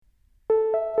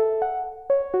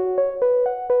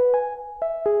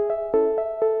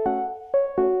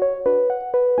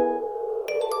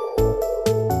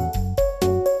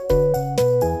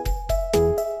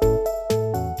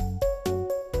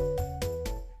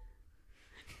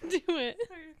it.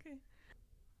 Okay.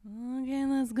 Okay,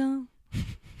 let's go.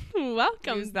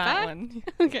 Welcome Use back. that one.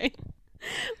 Okay.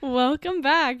 Welcome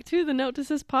back to the Note to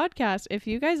Sis podcast. If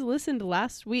you guys listened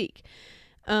last week,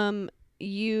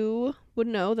 you would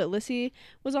know that Lissy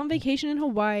was on vacation in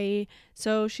Hawaii,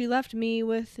 so she left me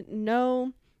with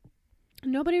nobody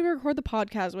to record the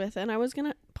podcast with, and I was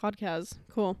gonna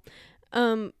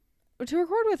to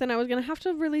record with, and I was gonna have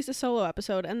to release a solo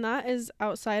episode, and that is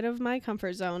outside of my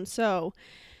comfort zone. So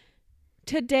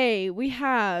today we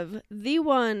have the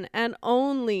one and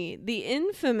only, the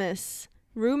infamous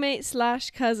roommate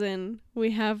 / cousin.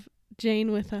 We have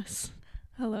Jane with us.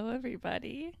 Hello,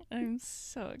 everybody. I'm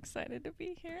so excited to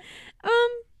be here.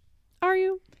 Are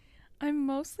you? I'm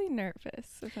mostly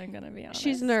nervous, if I'm going to be honest.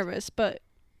 She's nervous, but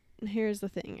here's the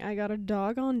thing. I got a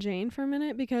dog on Jane for a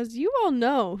minute because you all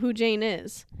know who Jane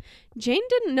is. Jane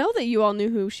didn't know that you all knew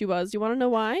who she was. You want to know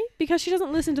why? Because she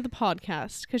doesn't listen to the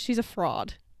podcast, because she's a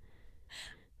fraud.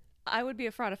 I would be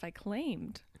a fraud if I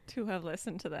claimed to have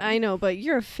listened to that. I know, but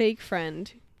you're a fake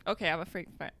friend. Okay, I'm a fake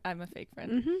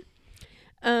friend.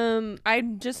 Mm-hmm.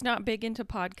 I'm just not big into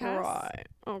podcasts. Right.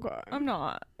 Okay. I'm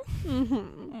not.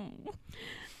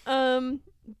 Mm-hmm.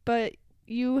 But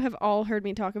you have all heard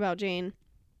me talk about Jane.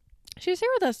 She's here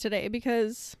with us today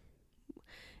because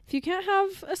if you can't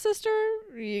have a sister,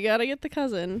 you gotta get the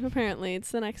cousin. Apparently, it's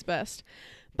the next best.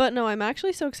 But no, I'm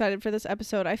actually so excited for this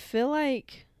episode. I feel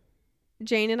like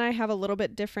Jane and I have a little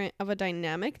bit different of a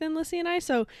dynamic than Lissy and I,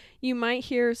 so you might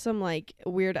hear some like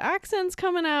weird accents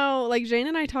coming out. Like Jane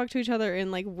and I talk to each other in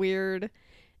like weird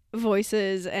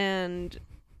voices, and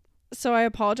so I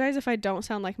apologize if I don't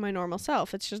sound like my normal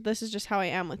self. It's just, this is just how I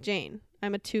am with Jane.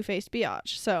 I'm a two-faced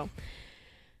biatch. So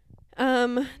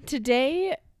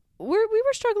today we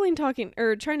were struggling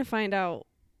trying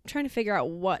to figure out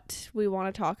what we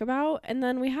want to talk about, and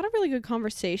then we had a really good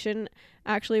conversation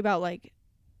actually about like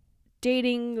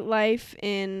dating life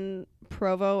in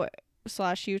Provo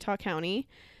 / Utah County,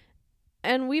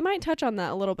 and we might touch on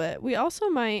that a little bit. We also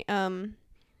might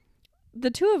the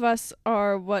two of us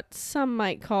are what some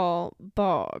might call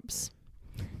barbs.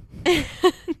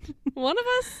 One of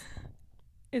us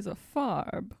Is a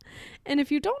farb. and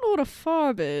if you don't know what a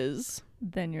farb is,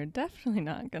 Then you're definitely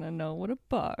not going to know what a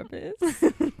barb is.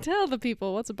 tell the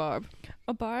people what's a barb.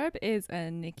 A barb is a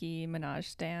Nicki Minaj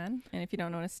stan, and if you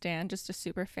don't know what a stan, just a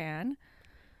super fan.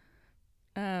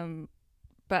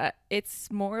 But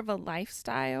it's more of a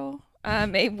lifestyle.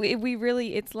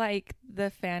 It's like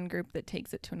the fan group that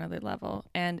takes it to another level,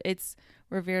 and it's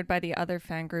revered by the other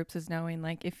fan groups as knowing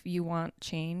like if you want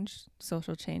change,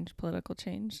 social change, political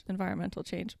change, environmental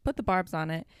change, put the barbs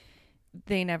on it.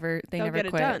 They never get it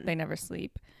quit. done. They never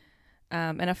sleep.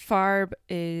 And a farb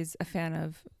is a fan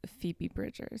of Phoebe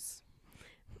Bridgers.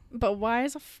 But why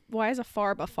is a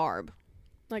farb a farb?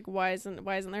 Like why isn't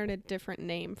there a different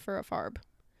name for a farb?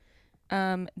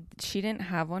 She didn't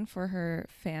have one for her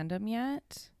fandom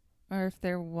yet, or if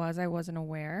there was, I wasn't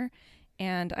aware.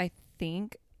 And I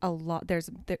think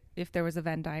if there was a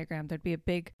Venn diagram, there'd be a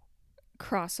big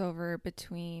crossover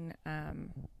between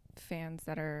fans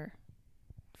that are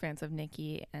fans of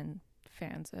Nicki and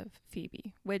fans of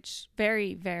Phoebe, which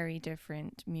very, very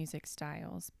different music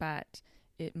styles, but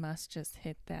it must just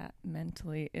hit that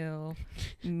mentally ill,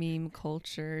 meme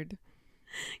cultured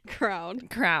crowd.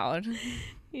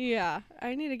 Yeah,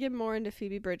 I need to get more into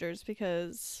Phoebe Bridgers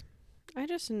because I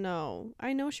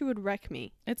know she would wreck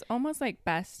me. It's almost like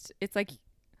it's like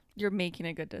you're making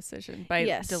a good decision by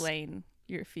delaying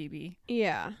your Phoebe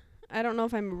Yeah, I don't know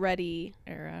if I'm ready.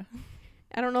 era.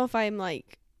 I don't know if I'm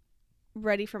like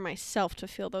ready for myself to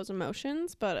feel those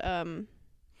emotions, but I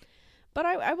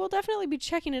will definitely be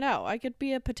checking it out. I could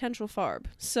be a potential farb.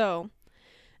 So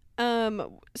I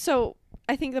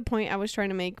think the point I was trying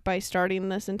to make by starting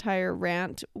this entire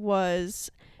rant was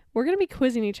we're going to be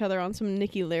quizzing each other on some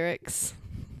Nicki lyrics.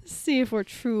 See if we're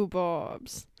true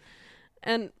barbs.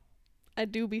 And I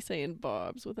do be saying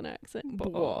barbs with an accent.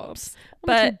 Barbs.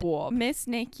 But Miss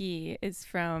Nicki is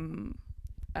from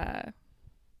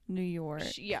New York.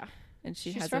 And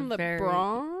she's has from the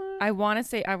Bronx. I wanted to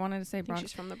say Bronx.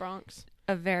 She's from the Bronx.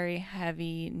 A very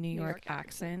heavy New York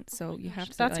accent. So you have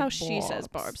to That's say, how like, she says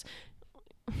barbs.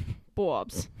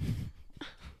 Barbs.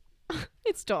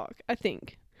 It's dog, I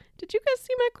think. Did you guys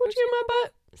see my coochie in my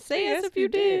butt? Say yes if you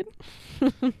did.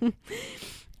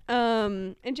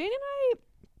 And Jane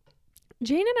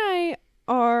and I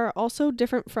are also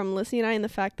different from Lissy and I in the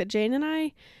fact that Jane and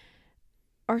I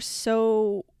are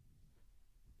so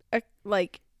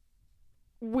like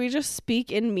we just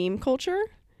speak in meme culture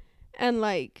and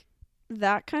like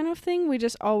that kind of thing. We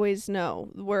just always know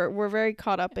we're very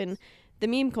caught up in the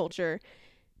meme culture.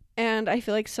 And I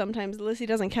feel like sometimes Lissy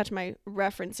doesn't catch my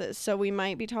references, so we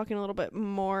might be talking a little bit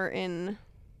more in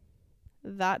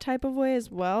that type of way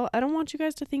as well. I don't want you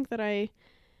guys to think that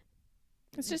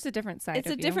It's just a different side. It's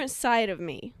of a you. different side of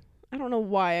me. I don't know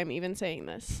why I'm even saying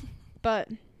this. But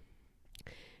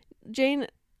Jane,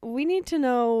 we need to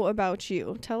know about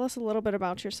you. Tell us a little bit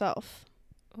about yourself.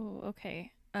 Oh,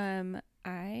 okay. I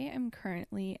am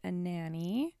currently a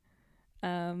nanny.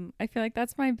 I feel like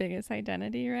that's my biggest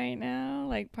identity right now,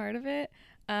 like part of it.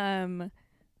 And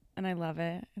I love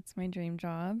it. It's my dream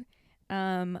job.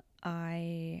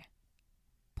 I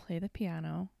play the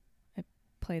piano. I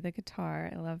play the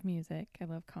guitar. I love music. I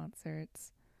love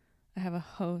concerts. I have a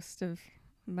host of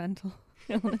mental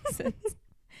illnesses.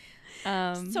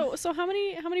 So how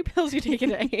many pills you take a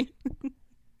day?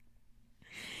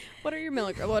 What are your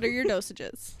milligrams? What are your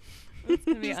dosages? It's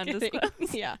gonna be Just undisclosed.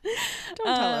 kidding. Yeah. Don't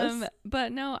tell us.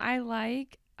 But no, I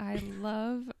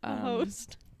love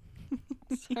Host.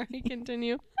 Sorry,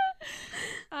 continue.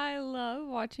 I love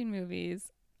watching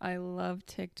movies. I love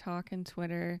TikTok and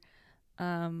Twitter.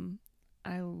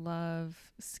 I love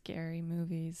scary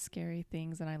movies, scary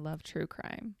things, and I love true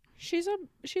crime. She's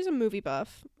a movie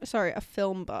buff. Sorry, a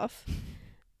film buff.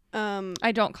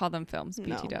 I don't call them films,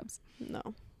 No. BT dubs. No.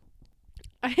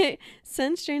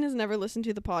 Since Jane has never listened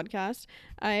to the podcast,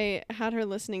 I had her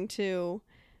listening to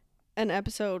an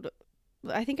episode.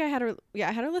 I had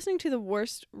her listening to the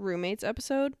worst roommates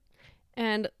episode.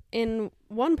 And in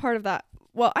one part of that,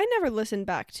 well, I never listened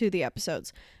back to the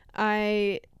episodes.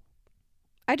 I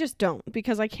just don't,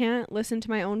 because I can't listen to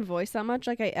my own voice that much.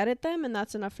 Like, I edit them and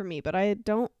that's enough for me, but I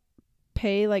don't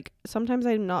pay, like, sometimes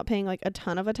I'm not paying like a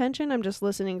ton of attention. I'm just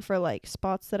listening for like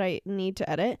spots that I need to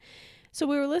edit. So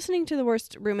we were listening to the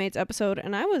worst roommates episode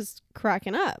and I was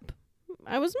cracking up.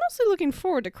 I was mostly looking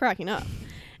forward to cracking up.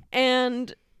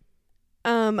 And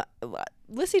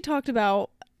Lissy talked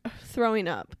about throwing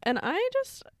up, and I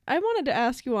wanted to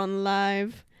ask you on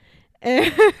live. No,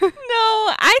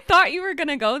 I thought you were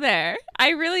gonna go there. I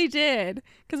really did,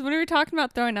 because when we were talking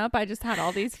about throwing up, I just had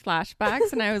all these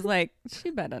flashbacks, and I was like,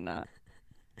 she better not.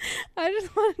 I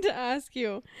just wanted to ask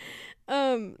you.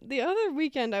 The other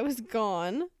weekend I was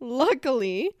gone.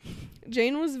 Luckily,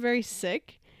 Jane was very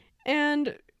sick,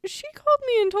 and she called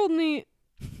me and told me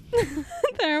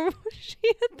she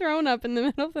had thrown up in the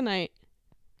middle of the night.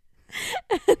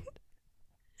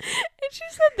 And she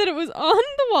said that it was on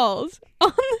the walls,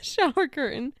 on the shower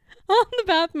curtain, on the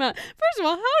bath mat. First of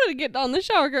all, how did it get on the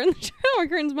shower curtain? The shower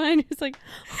curtain's behind you. It's like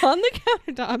on the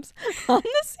countertops, on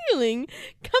the ceiling,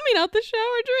 coming out the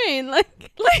shower drain.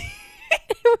 Like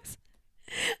it was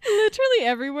literally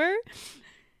everywhere.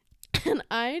 And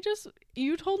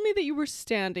you told me that you were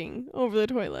standing over the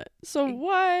toilet. So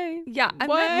why? Yeah, I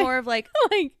why? meant more of like,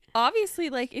 Like, obviously,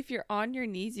 like if you're on your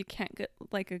knees, you can't get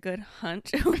like a good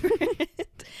hunch over it.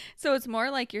 So it's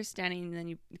more like you're standing and then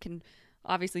you can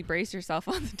obviously brace yourself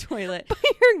on the toilet. but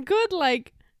you're good,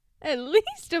 like, at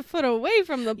least a foot away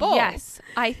from the bowl. Yes,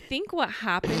 I think what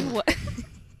happened was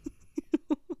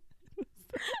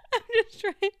I'm just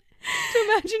trying to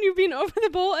imagine you being over the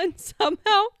bowl and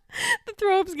somehow the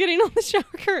throw up's getting on the shower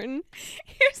curtain.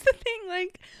 here's the thing,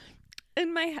 like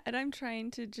in my head, I'm trying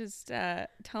to just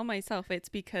tell myself it's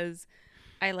because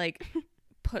I like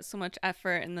put so much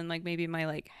effort and then like maybe my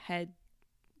like head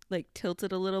like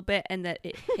tilted a little bit and that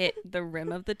it hit the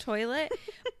rim of the toilet.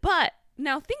 But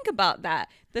now think about that.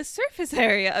 The surface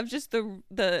area of just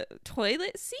the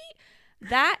toilet seat,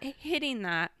 that hitting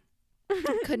that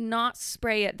could not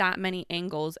spray at that many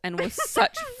angles and with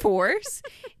such force.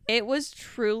 It was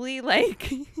truly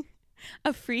like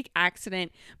a freak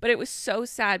accident, but it was so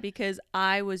sad because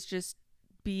I was just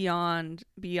beyond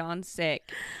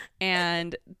sick,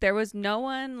 and there was no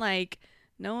one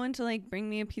to like bring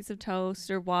me a piece of toast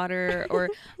or water or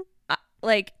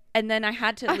like, and then I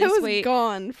had to at least wait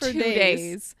gone for 2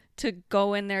 days to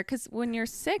go in there, because when you're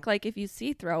sick, like if you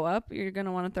see throw up, you're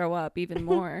gonna want to throw up even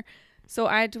more. So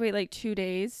I had to wait like 2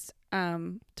 days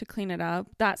to clean it up.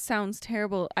 That sounds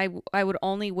terrible. I would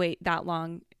only wait that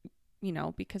long, you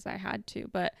know, because I had to,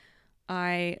 but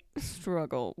I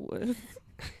struggle with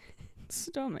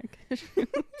stomach issues.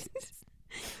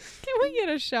 Can we get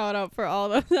a shout out for all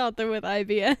those out there with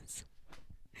IBS?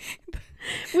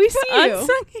 We see you.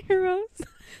 Unsung heroes,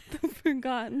 the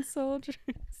forgotten soldiers.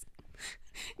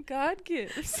 God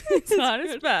gives his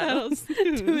hottest battles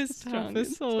to his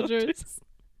toughest soldiers.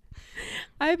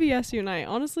 IBS unite.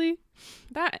 Honestly,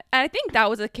 That, I think that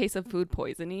was a case of food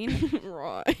poisoning.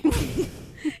 right.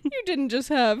 You didn't just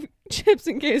have chips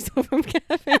and queso from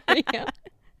cafeteria.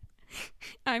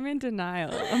 I'm in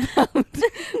denial about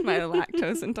my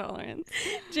lactose intolerance.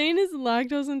 Jane is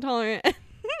lactose intolerant.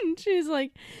 And she's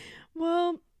like,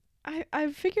 well,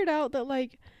 I've figured out that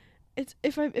like it's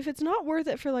if it's not worth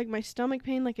it for like my stomach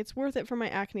pain, like it's worth it for my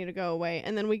acne to go away.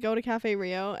 And then we go to Cafe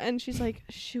Rio and she's like,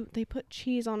 shoot, they put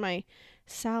cheese on my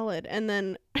salad. And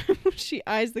then she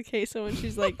eyes the queso and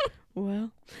she's like,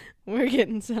 well, we're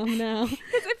getting some now.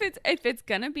 Because if it's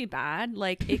gonna be bad,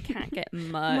 like it can't get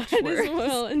much Might worse. as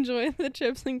well enjoy the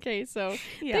chips and queso.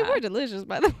 Yeah. They were delicious,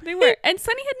 by the way. They were. And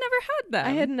Sunny had never had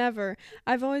them. I had never.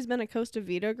 I've always been a Costa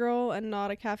Vida girl and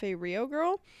not a Cafe Rio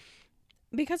girl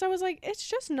because I was like, it's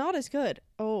just not as good.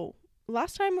 Oh,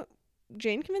 last time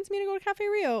Jane convinced me to go to Cafe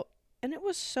Rio and it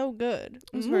was so good.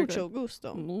 It was Mucho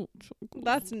gusto.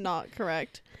 That's not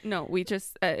correct. No, we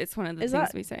just it's one of the Is things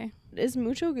that- we say. Is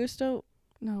mucho gusto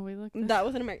No, we looked that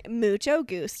was an American? Mucho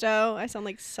gusto. I sound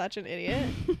like such an idiot.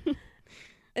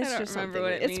 It's don't just remember something.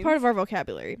 what it It's means. part of our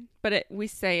vocabulary. but we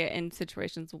say it in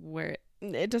situations where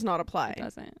It does not apply. it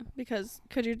doesn't. Because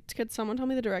could someone tell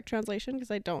me the direct translation?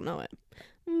 Because I don't know it.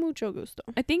 Mucho gusto.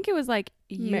 I think it was like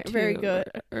you Very too,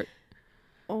 good. or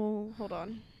Oh, hold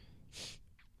on.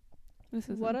 this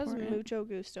is What does important. mucho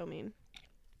gusto mean?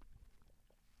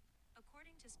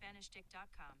 According to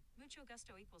SpanishDick.com, mucho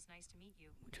gusto equals nice to meet you.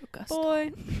 Mucho gusto.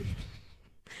 Boy.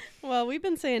 Well, we've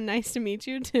been saying nice to meet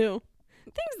you too.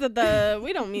 Things that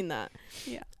we don't mean that.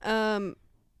 Yeah.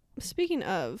 Speaking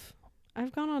of,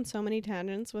 I've gone on so many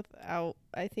tangents without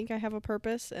I think I have a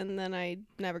purpose and then I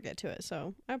never get to it,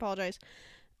 so I apologize.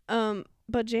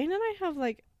 But Jane and I have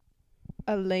like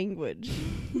a language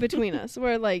between us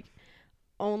where like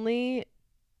only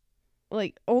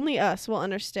us will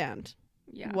understand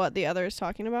Yeah. what the other is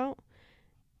talking about.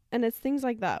 And it's things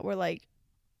like that where like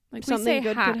Like something we say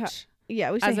good could hatch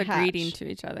yeah, we say as a hatch. greeting to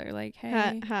each other. Like,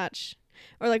 hey. Hatch.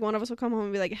 Or like one of us will come home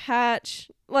and be like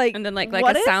hatch. Like And then like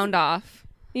what a is- sound off.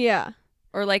 Yeah.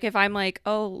 Or like if I'm like,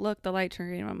 oh, look, the light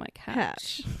turned green. I'm like,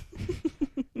 hatch.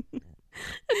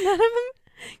 None of them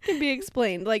can be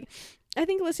explained. Like I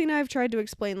think Lissy and I have tried to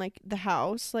explain like the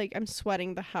house. Like I'm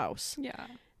sweating the house. Yeah.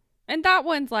 And that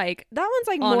one's like, That one's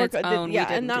like On more its good. own, we Yeah,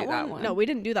 didn't and that do that one. one. No, we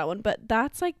didn't do that one. But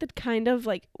that's like the kind of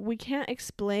like we can't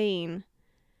explain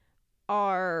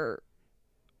our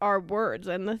words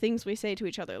and the things we say to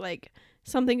each other. Like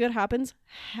something good happens,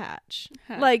 hatch.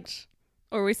 Like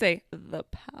or we say the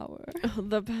power.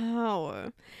 the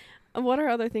power. What are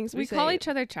other things we say? call each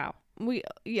other chow.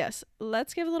 Yes.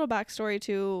 Let's give a little backstory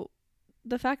to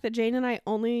the fact that Jane and I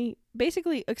only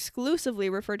basically exclusively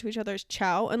refer to each other as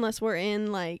chow unless we're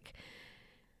in like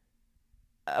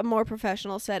a more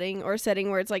professional setting or a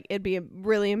setting where it's like it'd be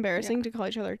really embarrassing to call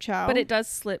each other chow. But it does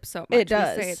slip so much. It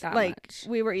does. We say it that like much.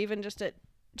 we were even just at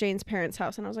Jane's parents'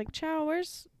 house and I was like, chow,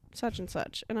 where's such and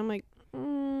such? And I'm like,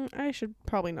 I should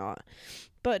probably not.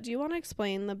 But do you want to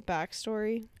explain the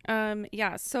backstory?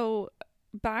 Yeah, so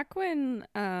back when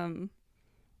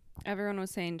everyone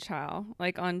was saying chow,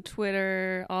 like on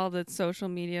Twitter, all the social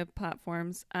media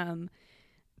platforms,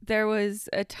 there was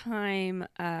a time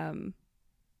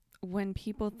when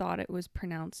people thought it was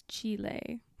pronounced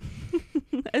Chile.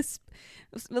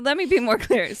 Let me be more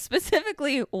clear.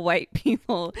 Specifically, white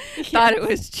people thought it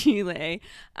was Chile.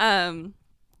 And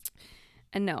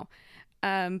no.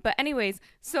 But anyways,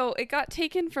 so it got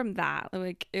taken from that.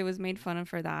 Like it was made fun of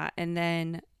for that. And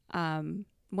then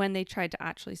when they tried to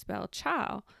actually spell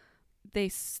chow, they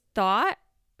thought,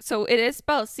 so it is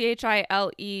spelled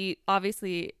Chile.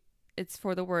 Obviously, it's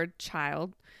for the word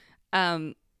child.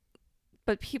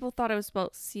 But people thought it was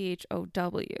spelled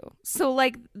CHOW. So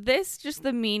like this, just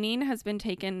the meaning has been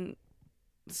taken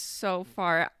so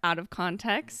far out of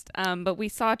context. But we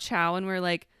saw chow and we're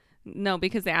like, no,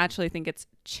 because they actually think it's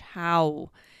chow.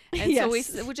 And Yes.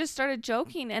 so we just started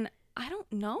joking, and I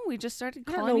don't know, we just started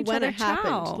I don't calling know each when other it happened.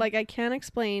 chow. Like I can't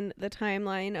explain the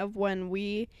timeline of when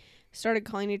we started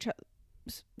calling each other,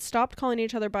 stopped calling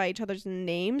each other by each other's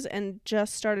names and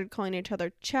just started calling each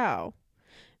other chow.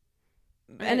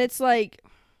 And it's like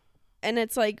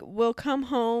we'll come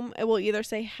home and we'll either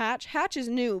say hatch. Hatch is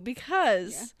new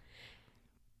because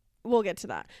we'll get to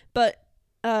that. But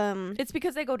it's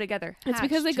because they go together. it's Hatch,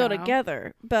 because they go chow.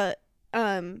 together. But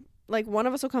like one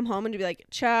of us will come home and be like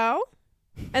chow,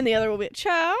 and the other will be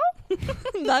chow.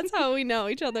 That's how we know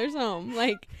each other's home.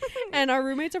 Like, and our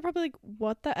roommates are probably like,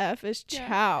 "What the f is Yeah.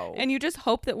 chow?" And you just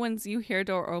hope that when you hear a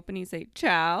door open, you say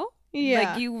chow. yeah,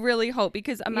 Like you really hope,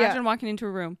 because imagine walking into a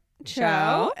room.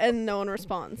 chow, and no one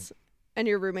responds, and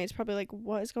your roommate's probably like,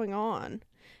 "What is going on?"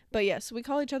 But yes, we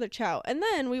call each other chow. And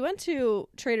then we went to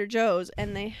Trader Joe's,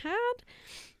 and they had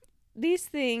these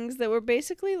things that were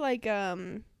basically like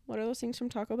what are those things from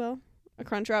Taco Bell? A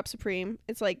Crunchwrap Supreme.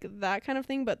 It's like that kind of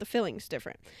thing, but the filling's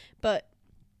different. But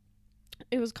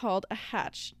it was called a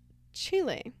Hatch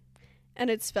Chile. and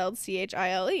it's spelled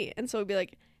CHILE. And so it'd be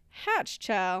like, hatch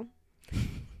chow.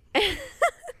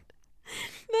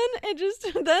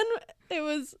 Then it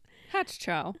was Hatch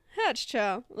chow. hatch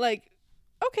chow. Like,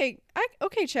 okay,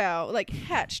 okay chow. Like,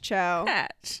 hatch chow.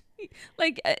 Hatch.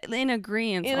 Like in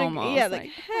agreement In a- almost. yeah, like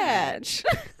hatch.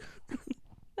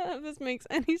 None of this makes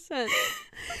any sense.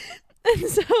 And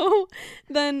so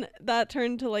then that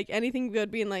turned to like anything good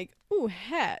being like, ooh,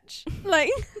 hatch. Like,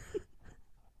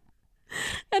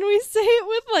 and we say it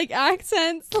with like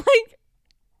accents, like,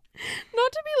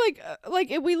 not to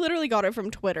be we literally got it from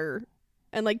Twitter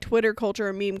and like Twitter culture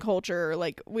or meme culture.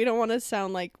 Like, we don't want to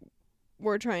sound like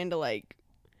we're trying to like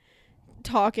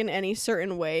talk in any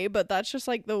certain way, but that's just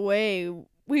like the way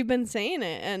we've been saying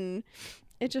it, and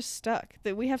it just stuck.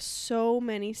 That we have so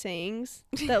many sayings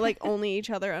that like only each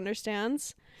other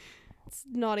understands. It's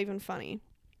not even funny.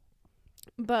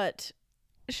 But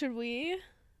do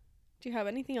you have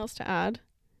anything else to add?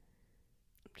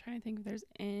 I'm trying to think if there's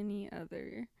any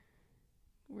other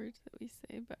words that we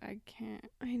say, but I can't.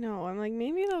 I know. I'm like,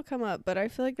 maybe they'll come up, but I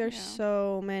feel like there's Yeah.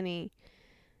 so many.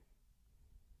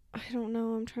 I don't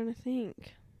know. I'm trying to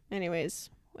think. Anyways,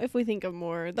 if we think of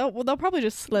more, they'll probably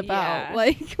just slip Yeah. out.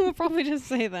 Like, we'll probably just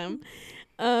say them.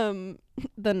 The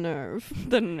nerve.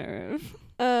 The nerve.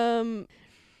 Um,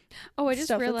 Oh, I just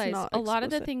Stuff that's realized not a lot of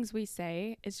the explicit. things we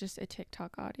say is just a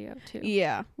TikTok audio too.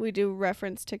 yeah, we do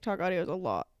reference TikTok audios a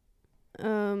lot.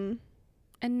 And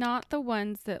not the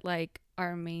ones that like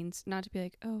are not to be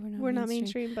like, oh, We're not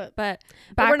mainstream, but But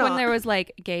But back we're when not. there was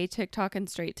like gay TikTok and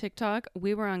straight TikTok,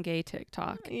 we were on gay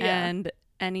TikTok. Yeah. And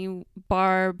any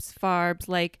farbs,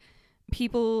 like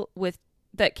people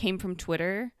that came from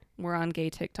Twitter were on gay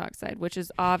TikTok side, which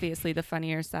is obviously the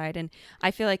funnier side. And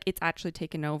I feel like it's actually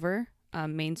taken over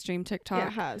mainstream yeah, it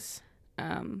TikTok. has.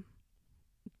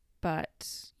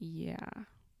 But yeah,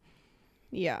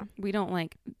 Yeah. we don't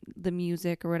like the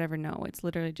music or whatever. No, it's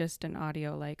literally just an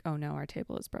audio like, oh no, our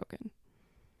table is broken.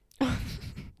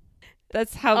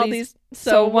 That's how All these these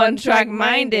so one-track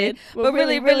minded, but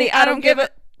really, I don't give a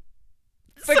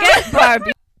forget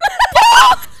Barbie.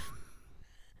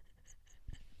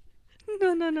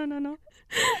 No.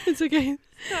 It's okay.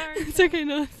 Sorry. It's okay.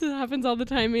 No, this happens all the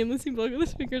time. Me and Lucy blow the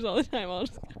speakers all the time. I'll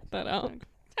just cut that out.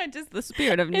 Just the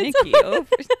spirit of It's Nikki. Over.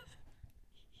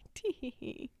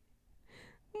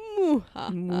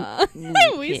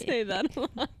 Muhaha. We say that a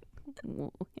lot.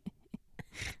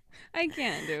 I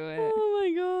can't do it. Oh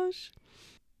my gosh.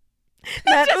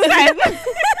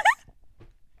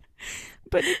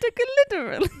 But he took it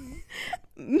literally.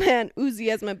 Man, Uzi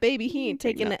as my baby, he ain't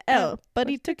taking an L, but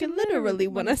he took it literally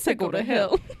when I said go to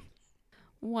hell.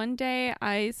 One day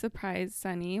I surprised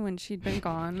Sunny when she'd been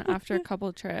gone after a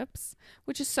couple trips,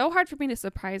 which is so hard for me to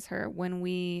surprise her when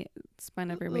we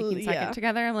spend every waking second Yeah.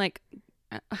 together. I'm like,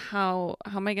 how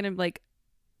am I gonna like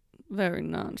very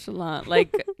nonchalant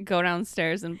like go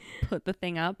downstairs and put the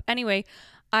thing up? Anyway,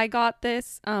 I got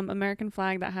this American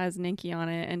flag that has Ninky on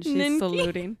it, and she's Ninky?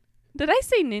 saluting. Did I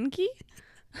say Ninky?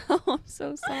 Oh, I'm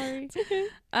so sorry. It's okay.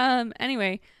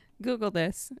 Anyway, Google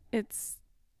this. It's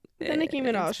The Nicki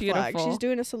Minaj it's flag. beautiful. She's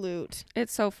doing a salute.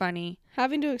 It's so funny.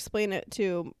 Having to explain it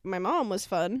to my mom was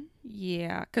fun.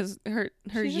 Yeah, because her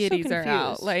She's just so yitties are out.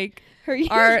 confused. Like Her the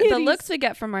yitties. looks we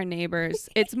get from our neighbors.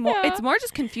 It's more Yeah. it's more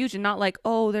just confusion, not like,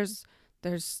 oh, there's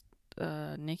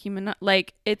Nicki Minaj.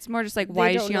 Like it's more just like, They why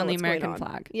is don't she know on the what's going American on.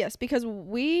 flag? Yes, because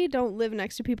we don't live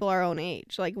next to people our own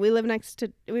age. Like, we live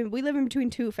we live in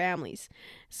between two families.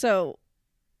 So,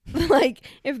 like,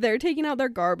 if they're taking out their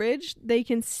garbage, they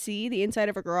can see the inside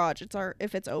of a garage.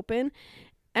 If it's open.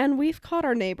 And we've caught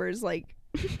our neighbors, like,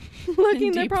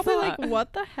 looking. They're deep probably thought. like,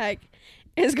 what the heck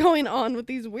is going on with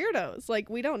these weirdos? Like,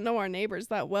 we don't know our neighbors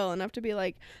that well enough to be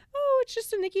like, oh, it's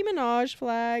just a Nicki Minaj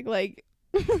flag. Like,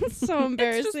 it's so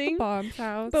embarrassing. It's just the Bob's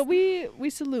house. But we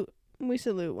salute. We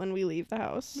salute when we leave the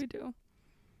house. we do.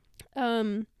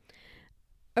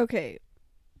 Okay.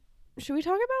 Should we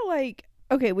talk about like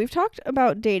okay, we've talked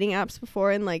about dating apps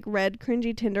before and like read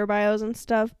cringy Tinder bios and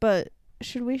stuff, but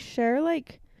should we share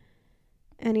like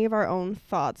any of our own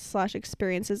thoughts /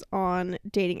 experiences on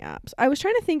dating apps? I was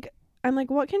trying to think, I'm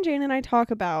like, what can Jane and I talk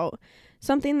about?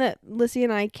 Something that Lissy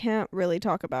and I can't really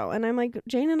talk about. And I'm like,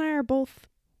 Jane and I are both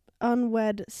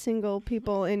unwed single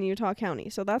people in Utah County.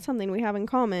 So that's something we have in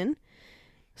common.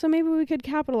 So maybe we could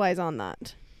capitalize on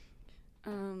that.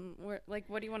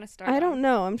 What do you want to start? I don't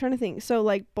know. I'm trying to think. So,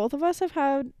 like, both of us have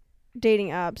had dating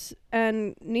apps,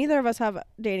 and neither of us have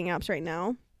dating apps right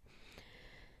now.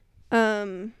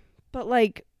 But,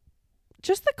 like,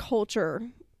 just the culture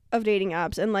of dating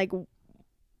apps and, like,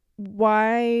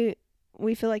 why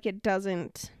we feel like it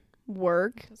doesn't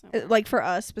work. Doesn't work. Like for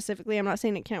us specifically, I'm not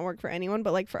saying it can't work for anyone,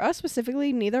 but like for us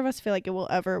specifically, neither of us feel like it will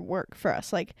ever work for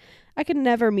us. Like I could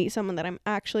never meet someone that I'm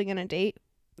actually going to date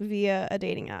via a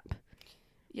dating app.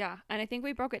 Yeah, and I think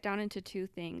we broke it down into two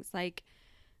things. Like,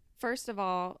 first of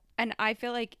all, and I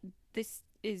feel like this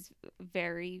is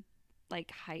very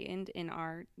like heightened in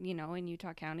our, in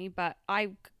Utah County, but I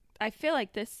feel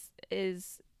like this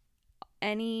is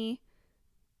any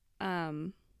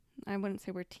I wouldn't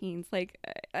say we're teens, like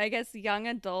I guess young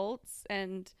adults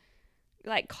and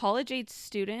like college age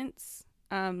students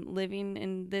living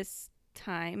in this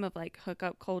time of like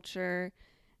hookup culture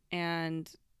and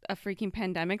a freaking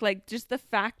pandemic, like just the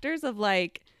factors of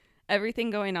like everything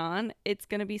going on. It's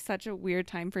gonna be such a weird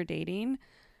time for dating,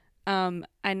 and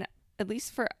at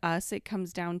least for us it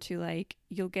comes down to like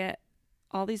you'll get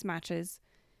all these matches,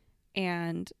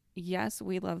 and yes,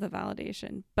 we love the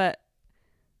validation, but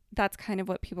that's kind of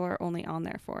what people are only on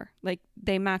there for. Like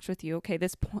they match with you. Okay,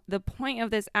 the point of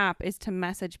this app is to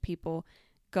message people,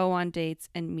 go on dates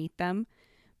and meet them,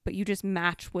 but you just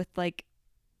match with like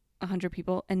 100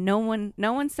 people and no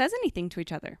one says anything to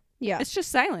each other. Yeah. It's just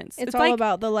silence. It's all like,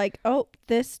 about the like, oh,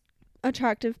 this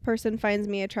attractive person finds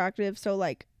me attractive, so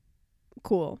like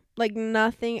cool. Like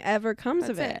nothing ever comes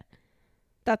of it.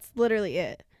 That's literally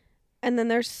it. And then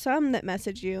there's some that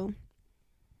message you,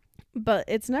 but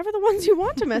it's never the ones you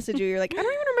want to message you. You're like, I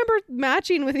don't even remember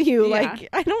matching with you. Yeah. Like,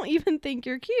 I don't even think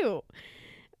you're cute.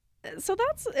 So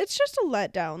it's just a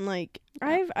letdown. Like,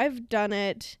 Yeah. I've done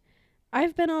it.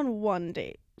 I've been on one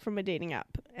date from a dating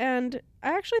app, and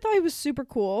I actually thought he was super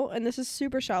cool, and this is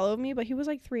super shallow of me, but he was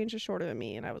like 3 inches shorter than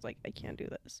me, and I was like, I can't do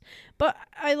this. But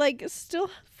I like still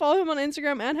follow him on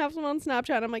Instagram and have him on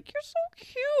Snapchat. I'm like, you're so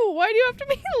cute. Why do you have to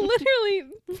be literally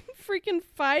freaking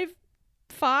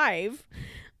 5'5"?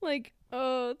 Like,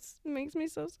 oh, it makes me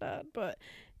so sad. But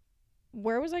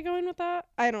where was I going with that?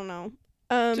 I don't know.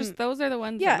 just those are the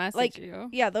ones yeah, that message like, you.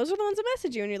 Yeah, those are the ones that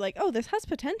message you, and you're like, oh, this has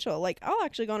potential. Like, I'll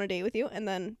actually go on a date with you, and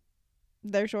then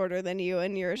they're shorter than you,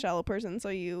 and you're a shallow person, so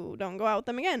you don't go out with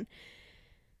them again.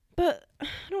 But I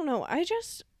don't know.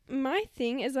 My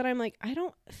thing is that I'm like, I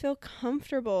don't feel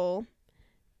comfortable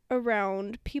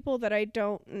around people that I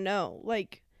don't know.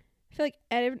 Like, I feel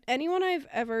like anyone I've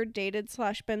ever dated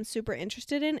 / been super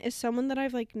interested in is someone that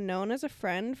I've like known as a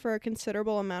friend for a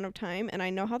considerable amount of time, and I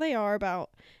know how they are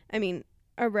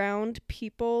around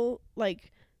people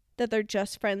like that they're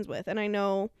just friends with, and I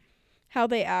know how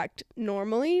they act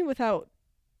normally without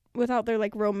their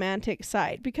like romantic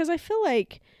side, because I feel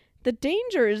like the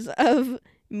dangers of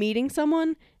meeting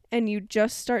someone and you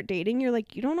just start dating, you're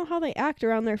like, you don't know how they act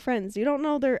around their friends. You don't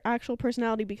know their actual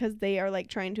personality because they are like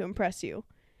trying to impress you.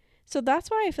 So that's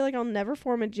why I feel like I'll never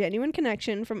form a genuine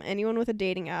connection from anyone with a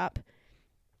dating app.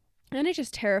 And it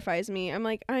just terrifies me. I'm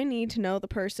like, I need to know the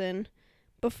person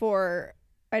before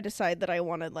I decide that I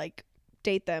want to like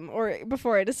date them, or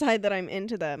before I decide that I'm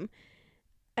into them.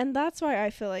 And that's why I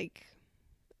feel like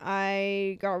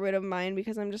I got rid of mine,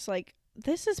 because I'm just like,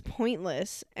 this is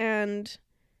pointless, and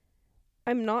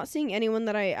I'm not seeing anyone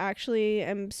that I actually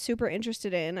am super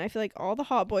interested in. I feel like all the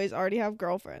hot boys already have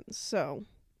girlfriends, so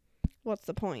what's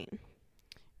the point?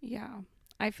 Yeah.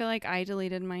 I feel like I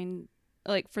deleted mine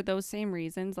like for those same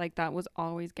reasons. Like that was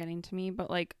always getting to me, but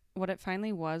like what it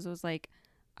finally was like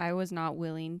I was not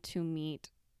willing to meet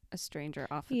a stranger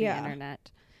off of the internet.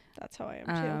 That's how I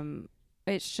am too.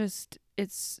 It's just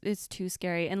it's too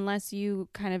scary unless you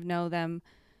kind of know them.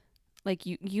 Like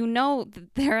you know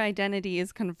that their identity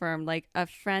is confirmed. Like a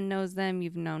friend knows them,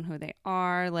 you've known who they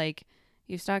are, like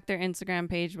you've stalked their Instagram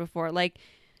page before, like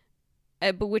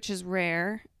but which is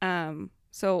rare.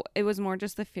 So it was more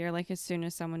just the fear, like as soon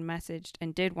as someone messaged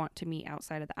and did want to meet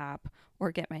outside of the app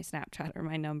or get my Snapchat or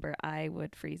my number, I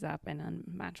would freeze up and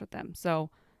unmatch with them. So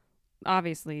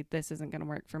obviously this isn't going to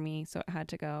work for me, so it had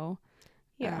to go.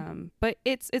 Yeah. But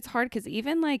it's hard because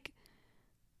even like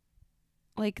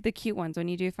the cute ones, when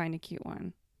you do find a cute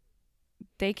one,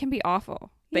 they can be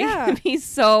awful. They can be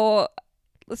so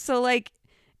like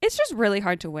it's just really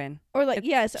hard to win. Or like, it's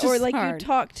yes, or like hard. you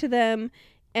talk to them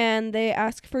and they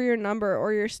ask for your number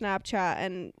or your Snapchat,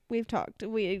 and we've talked,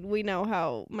 we know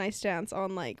how my stance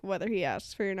on like whether he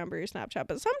asks for your number or your Snapchat,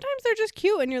 but sometimes they're just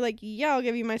cute and you're like, yeah, I'll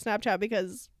give you my Snapchat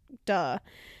because duh.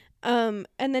 And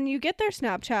then you get their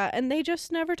Snapchat and they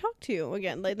just never talk to you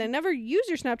again. Like they never use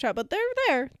your Snapchat, but they're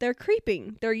there. They're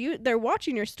creeping. They're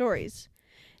watching your stories.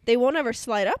 They won't ever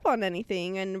slide up on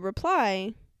anything and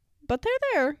reply, but they're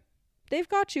there. They've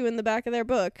got you in the back of their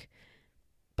book,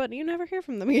 but you never hear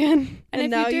from them again. And if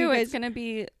now you do, guys, it's gonna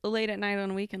be late at night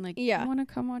on a weekend. Like, Yeah. you want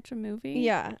to come watch a movie?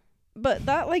 yeah, but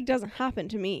that like doesn't happen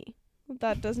to me.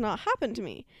 That does not happen to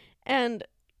me. And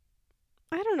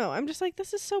I don't know. I'm just like,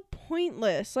 this is so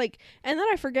pointless. Like, and then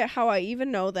I forget how I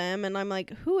even know them. And I'm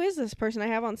like, who is this person I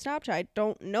have on Snapchat? I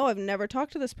don't know. I've never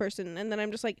talked to this person. And then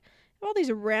I'm just like, all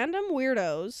these random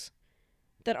weirdos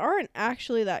that aren't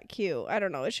actually that cute. I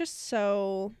don't know. It's just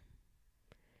so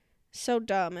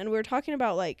dumb. And we were talking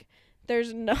about, like,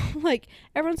 there's no, like,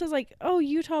 everyone says, like, oh,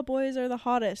 Utah boys are the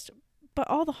hottest. But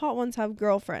all the hot ones have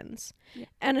girlfriends. Yeah.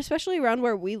 And especially around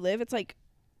where we live, it's like,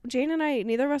 Jane and I,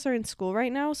 neither of us are in school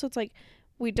right now. So it's like,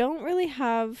 we don't really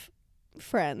have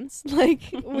friends. Like,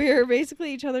 we're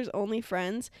basically each other's only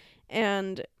friends.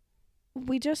 And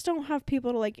we just don't have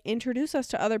people to, like, introduce us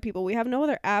to other people. We have no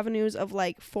other avenues of,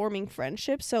 like, forming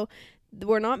friendships. So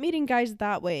we're not meeting guys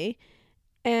that way.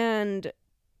 And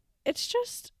it's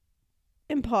just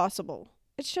impossible.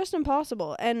 It's just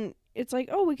impossible. And it's like,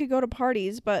 oh, we could go to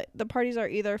parties, but the parties are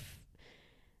either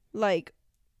like,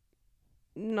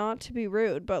 not to be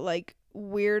rude, but like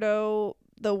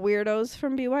the weirdos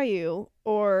from BYU,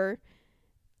 or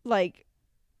like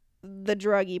the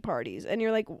druggy parties. And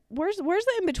you're like, where's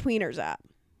the in-betweeners at?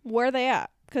 Where are they at?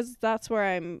 Because that's where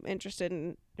I'm interested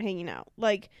in hanging out.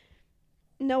 Like,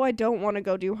 no, I don't want to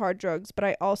go do hard drugs, but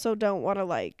I also don't want to,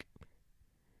 like,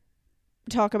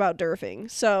 talk about derfing.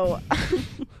 So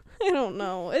I don't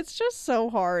know. It's just so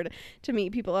hard to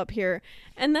meet people up here.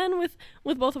 And then with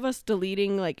both of us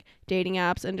deleting, like, dating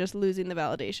apps and just losing the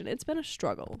validation, it's been a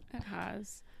struggle. It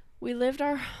has. We lived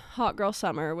our hot girl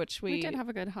summer, which We did have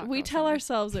a good hot we girl tell summer.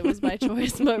 ourselves it was by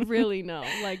choice, but really no.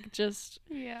 Like, just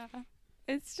Yeah.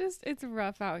 It's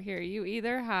rough out here. You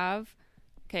either have,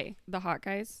 okay, the hot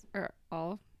guys are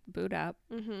all booed up,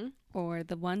 or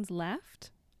the ones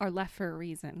left are left for a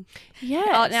reason.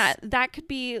 yes. Now, that could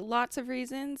be lots of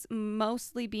reasons,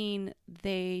 mostly being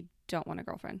they don't want a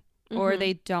girlfriend or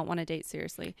they don't want to date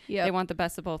seriously. Yep. They want the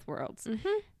best of both worlds.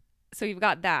 So you've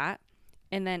got that.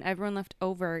 And then everyone left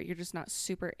over, you're just not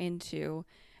super into.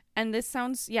 And this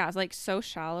sounds, yeah, like so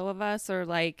shallow of us, or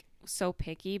like so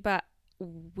picky, but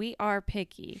we are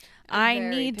picky. I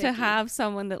very need to picky. have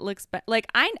someone that looks like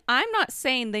I'm not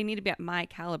saying they need to be at my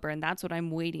caliber, and that's what I'm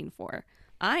waiting for.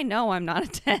 I know I'm not a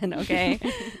 10, okay?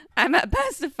 I'm at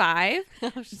best a 5,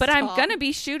 but I'm going to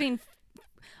be shooting.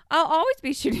 I'll always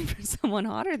be shooting for someone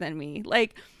hotter than me.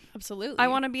 Like, Absolutely. I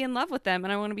want to be in love with them,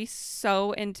 and I want to be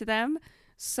so into them.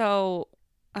 So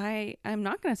I'm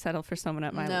not going to settle for someone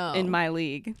at in my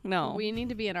league. No. We need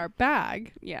to be in our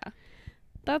bag. Yeah.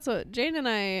 That's what Jane and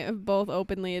I have both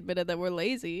openly admitted, that we're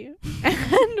lazy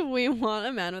and we want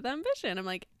a man with ambition. I'm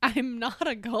like, I'm not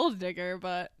a gold digger,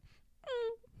 but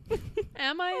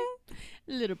am I?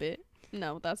 A little bit.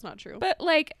 No, that's not true. But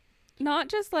like, not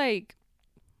just like,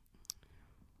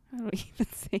 how do we even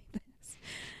say this?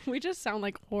 We just sound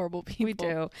like horrible people. We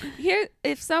do. Here,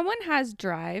 if someone has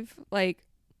drive, like,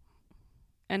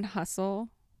 and hustle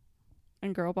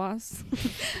and girl boss,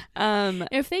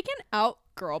 If they can out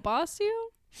girl boss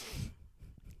you,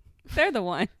 they're the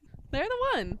one. they're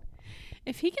the one.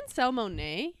 If he can sell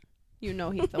Monet, you know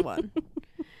he's the one.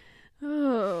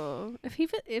 Oh, if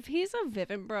he's a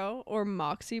Vivint bro or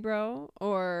Moxie bro,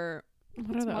 or what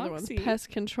What's are the other ones? Moxie? Pest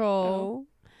control,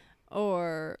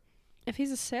 or if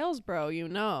he's a sales bro, you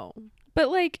know. But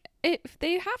like, if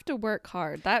they have to work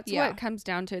hard, that's Yeah. what it comes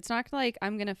down to. It's not like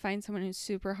I'm gonna find someone who's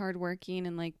super hardworking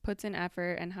and like puts in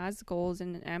effort and has goals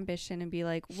and ambition and be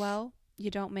like, well, you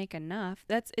don't make enough.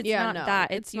 It's Yeah, not no, that.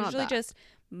 it's It's not usually that. just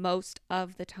most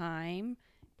of the time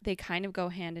they kind of go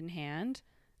hand in hand,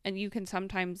 and you can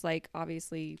sometimes like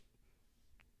obviously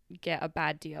get a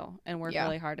bad deal and work Yeah.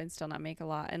 really hard and still not make a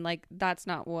lot. And like, that's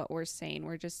not what we're saying.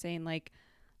 We're just saying like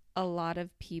a lot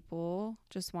of people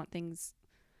just want things.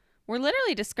 We're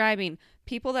literally describing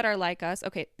people that are like us.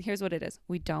 Okay, here's what it is.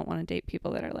 We don't want to date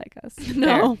people that are like us.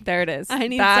 No. There it is. I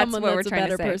need That's someone what that's we're a trying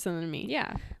better to say. person than me.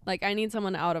 Yeah. Like, I need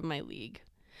someone out of my league.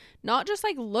 Not just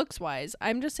like looks wise.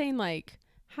 I'm just saying, like,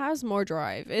 has more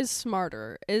drive, is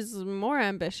smarter, is more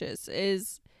ambitious,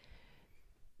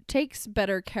 takes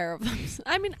better care of them.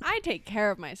 I mean, I take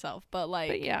care of myself, but like,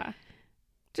 But yeah.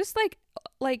 Just like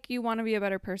you want to be a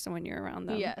better person when you're around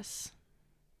them. yes.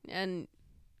 And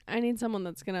I need someone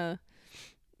that's gonna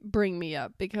bring me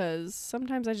up, because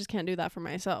sometimes I just can't do that for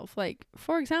myself. Like,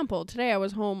 for example, today I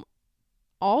was home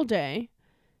all day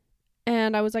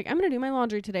and I was like, I'm gonna do my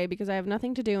laundry today because I have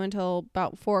nothing to do until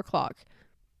about 4:00.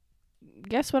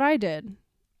 Guess what I did?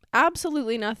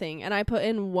 Absolutely nothing. And I put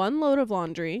in one load of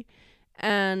laundry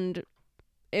and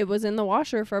it was in the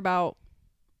washer for about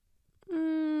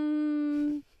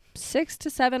 6 to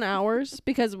 7 hours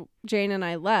because Jane and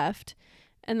I left.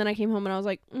 And then I came home and I was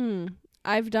like,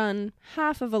 I've done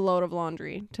half of a load of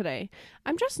laundry today.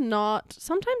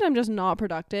 Sometimes I'm just not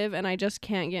productive and I just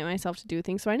can't get myself to do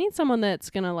things. So I need someone that's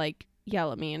going to like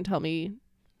yell at me and tell me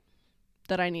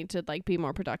that I need to like be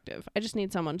more productive. I just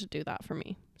need someone to do that for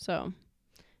me. So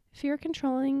if you're a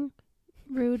controlling,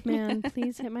 rude man,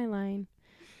 please hit my line.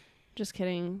 Just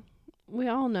kidding. We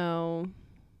all know,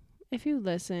 if you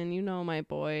listen, you know my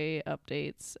boy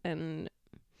updates, and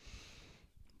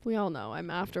we all know I'm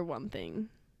after one thing.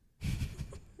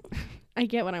 I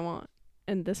get what I want.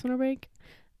 And this winter break,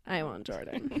 I want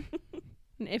Jordan.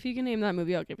 And if you can name that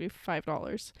movie, I'll give you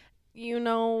 $5. You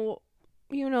know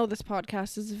this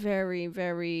podcast is very,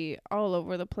 very all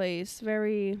over the place,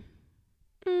 very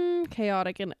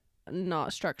chaotic and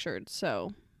not structured.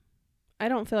 So I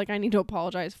don't feel like I need to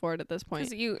apologize for it at this point.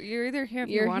 Because you're either here if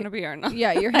you want to be or not.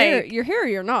 Yeah, you're here. You're here or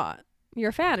you're not. You're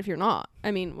a fan if you're not.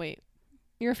 I mean, wait.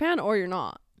 You're a fan or you're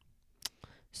not.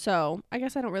 So I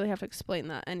guess I don't really have to explain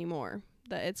that anymore.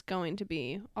 That it's going to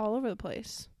be all over the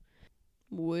place.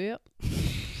 Well.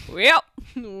 Well.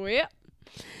 Well.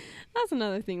 That's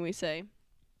another thing we say.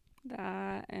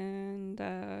 That and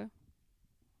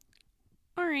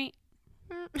all right.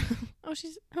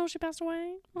 she passed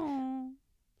away. Oh.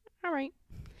 All right.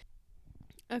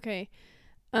 Okay.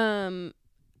 I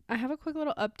have a quick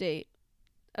little update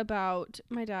about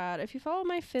my dad. If you follow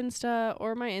my Finsta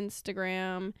or my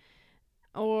Instagram,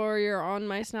 or you're on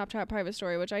my Snapchat private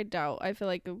story, which I doubt. I feel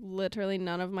like literally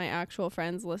none of my actual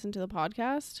friends listen to the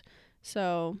podcast.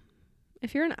 So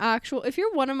if you're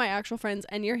one of my actual friends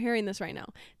and you're hearing this right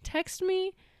now, text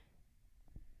me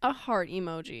a heart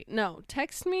emoji. No,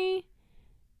 text me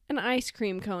an ice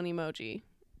cream cone emoji.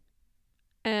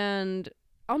 And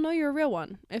I'll know you're a real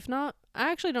one. If not,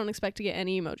 I actually don't expect to get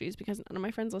any emojis because none of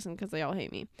my friends listen because they all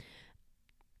hate me.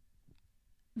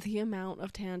 The amount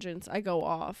of tangents I go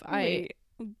off. Wait,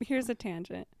 here's a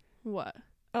tangent. What?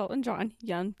 Elton John,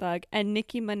 Young Thug, and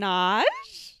Nicki Minaj.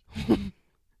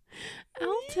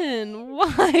 Elton,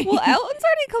 why? Well, Elton's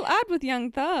already collabed with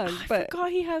Young Thug, I but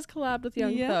forgot he has collabed with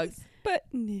Young Thug. But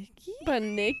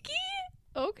Nicki?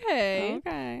 Okay.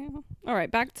 Okay. All right,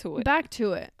 back to it. Back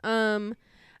to it.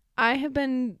 I have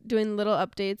been doing little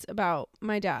updates about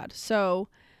my dad. So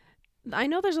I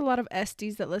know there's a lot of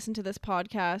SDs that listen to this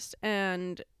podcast,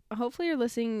 and hopefully you're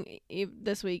listening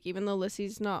this week, even though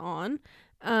Lissy's not on.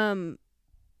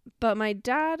 But my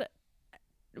dad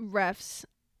refs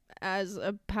as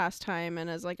a pastime and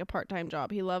as like a part-time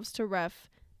job. He loves to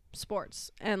ref sports,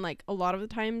 and like a lot of the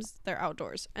times they're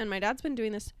outdoors. And my dad's been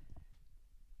doing this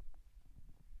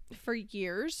for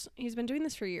years. He's been doing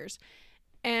this for years.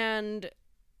 And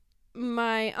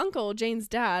my uncle, Jane's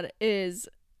dad, is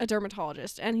a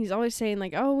dermatologist, and he's always saying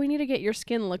like, oh, we need to get your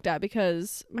skin looked at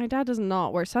because my dad does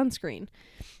not wear sunscreen.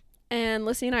 And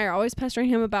Lissy and I are always pestering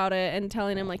him about it and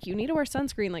telling him like, you need to wear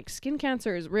sunscreen, like skin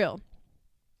cancer is real.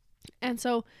 And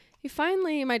so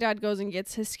my dad goes and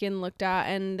gets his skin looked at,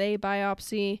 and they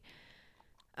biopsy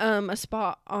a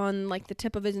spot on like the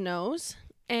tip of his nose,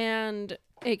 and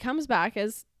it comes back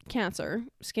as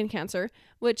skin cancer,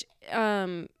 which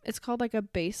it's called like a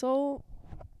basal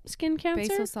skin cancer.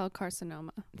 Basal cell carcinoma.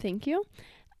 Thank you.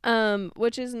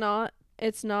 Which is not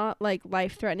like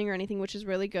life threatening or anything, which is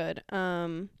really good.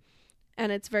 And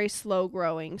it's very slow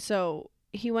growing. So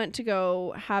he went to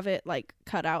go have it like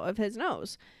cut out of his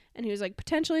nose. And he was like,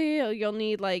 potentially you'll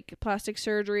need like plastic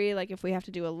surgery, like if we have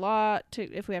to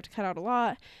cut out a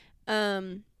lot.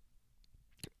 And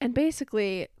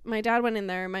basically my dad went in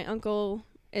there. My uncle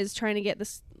is trying to get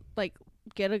this, like,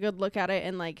 get a good look at it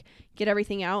and like get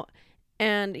everything out.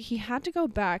 And he had to go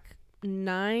back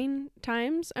 9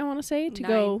 times, I want to say, to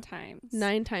go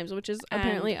 9 times, which is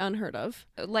apparently unheard of.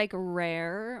 Like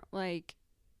rare, like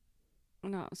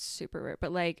not super rare,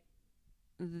 but like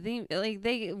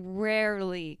they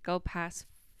rarely go past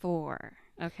 4.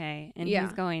 Okay. And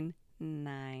he's going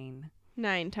 9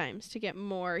 times to get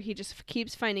more. He just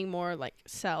keeps finding more like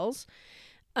cells.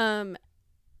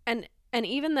 And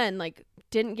even then, like,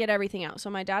 didn't get everything out. So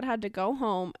my dad had to go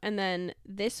home, and then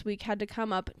this week had to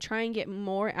come up, try and get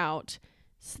more out.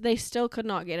 So they still could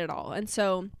not get it all. And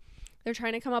so they're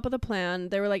trying to come up with a plan.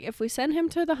 They were like, if we send him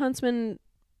to the Huntsman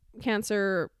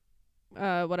cancer,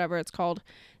 whatever it's called,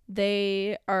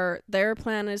 their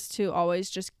plan is to always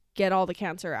just get all the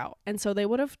cancer out. And so they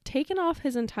would have taken off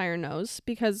his entire nose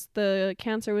because the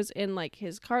cancer was in like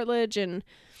his cartilage and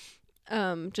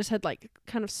just had like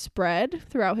kind of spread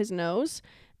throughout his nose.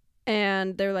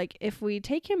 And they're like, if we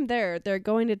take him there, they're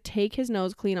going to take his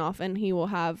nose clean off and he will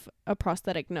have a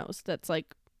prosthetic nose that's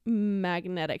like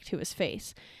magnetic to his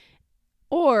face.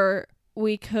 Or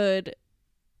we could.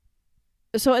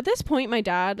 So at this point, my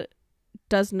dad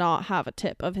does not have a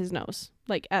tip of his nose,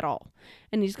 like, at all.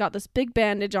 And he's got this big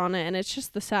bandage on it, and it's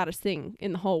just the saddest thing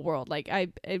in the whole world. Like,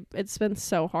 it's been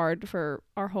so hard for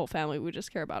our whole family. We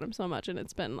just care about him so much, and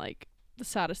it's been, like, the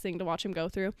saddest thing to watch him go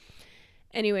through.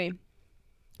 Anyway,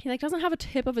 he, like, doesn't have a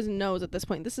tip of his nose at this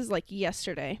point. This is, like,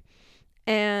 yesterday.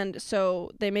 And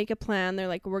so they make a plan. They're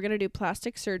like, we're going to do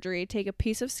plastic surgery, take a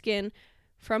piece of skin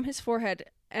from his forehead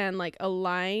and, like, a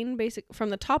line from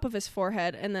the top of his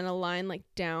forehead and then a line, like,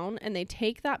 down. And they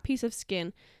take that piece of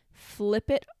skin,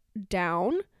 flip it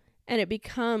down, and it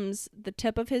becomes the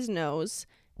tip of his nose.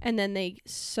 And then they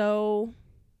sew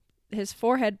his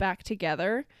forehead back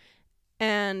together.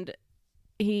 And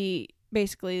he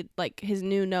basically, like, his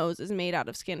new nose is made out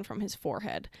of skin from his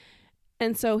forehead.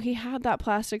 And so he had that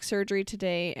plastic surgery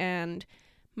today, and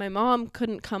my mom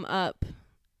couldn't come up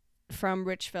from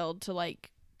Richfield to,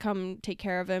 like, come take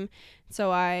care of him.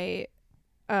 So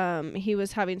he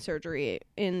was having surgery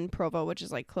in Provo, which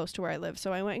is, like, close to where I live.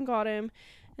 So I went and got him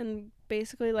and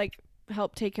basically, like,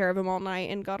 helped take care of him all night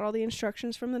and got all the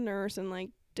instructions from the nurse and, like,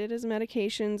 did his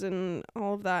medications and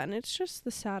all of that. And it's just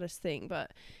the saddest thing,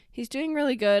 but he's doing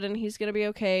really good and he's going to be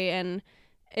okay. And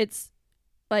it's,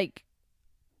 like,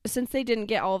 since they didn't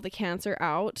get all of the cancer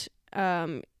out,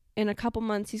 in a couple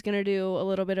months, he's going to do a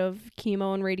little bit of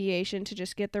chemo and radiation to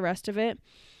just get the rest of it.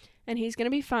 And he's going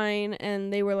to be fine.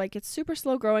 And they were like, it's super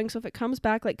slow growing. So if it comes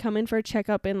back, like, come in for a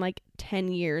checkup in, like,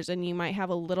 10 years and you might have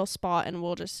a little spot and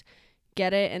we'll just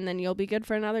get it. And then you'll be good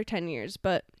for another 10 years.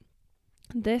 But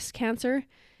this cancer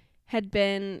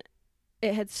it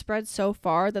had spread so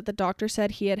far that the doctor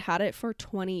said he had it for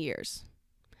 20 years.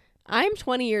 I'm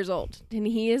 20 years old and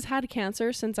he has had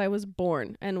cancer since I was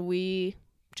born, and we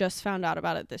just found out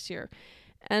about it this year.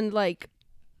 And, like,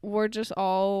 we're just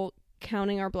all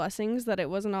counting our blessings that it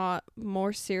was not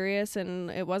more serious and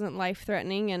it wasn't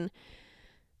life-threatening.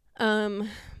 And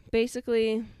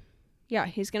basically, yeah,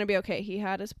 he's going to be okay. He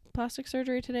had his plastic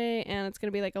surgery today, and it's going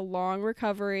to be, like, a long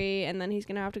recovery, and then he's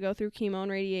going to have to go through chemo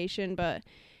and radiation, but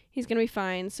he's going to be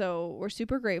fine. So we're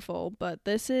super grateful. But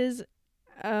this is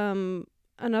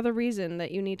another reason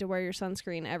that you need to wear your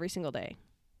sunscreen every single day.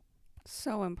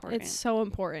 So important. It's so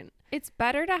important. It's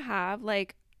better to have,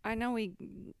 like, I know we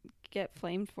get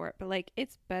flamed for it, but, like,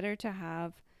 it's better to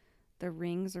have the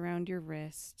rings around your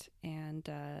wrist and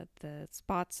the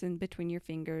spots in between your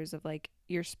fingers of, like,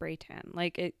 your spray tan.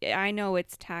 Like, I know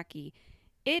it's tacky.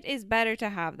 It is better to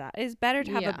have that. It is better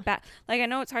to have a bad, like, I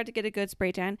know it's hard to get a good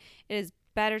spray tan. It is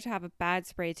better to have a bad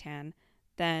spray tan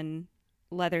than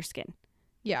leather skin.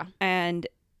 Yeah. And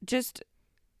just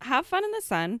have fun in the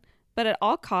sun, but at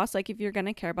all costs, like, if you're going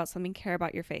to care about something, care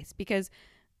about your face. Because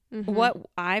what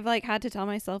I've, like, had to tell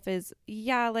myself is,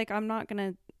 yeah, like, I'm not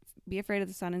going to be afraid of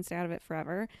the sun and stay out of it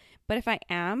forever. But if I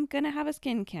am going to have a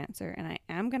skin cancer and I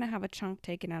am going to have a chunk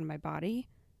taken out of my body,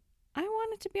 I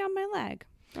want it to be on my leg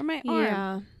or my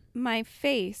arm, my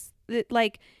face.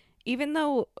 Like, even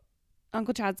though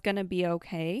Uncle Chad's going to be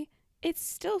okay, it's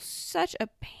still such a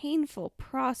painful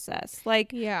process.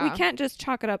 Like, we can't just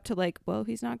chalk it up to, like, well,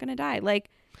 he's not going to die. Like,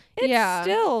 it's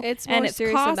still, it's more and it's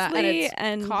serious costly, than that,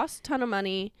 and it costs a ton of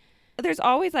money. There's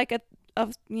always, like, a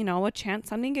chance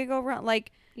something could go wrong.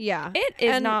 Like, it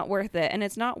is not worth it. And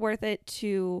it's not worth it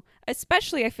to,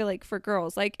 especially, I feel like, for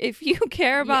girls. Like, if you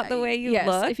care about the way you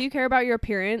look, if you care about your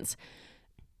appearance,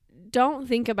 don't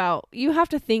think about, you have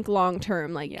to think long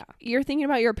term. Like, you're thinking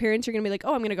about your appearance, you're gonna be like,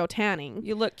 oh, I'm gonna go tanning.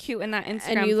 You look cute in that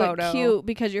Instagram and you photo. Look cute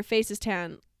because your face is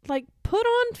tan. Like, put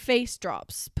on face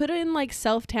drops, put in, like,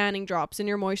 self tanning drops in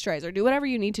your moisturizer, do whatever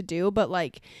you need to do, but,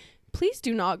 like, please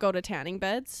do not go to tanning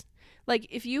beds. Like,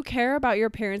 if you care about your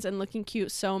appearance and looking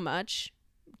cute so much,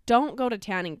 don't go to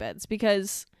tanning beds,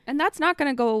 because and that's not going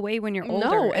to go away when you're older.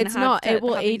 No, it's not. It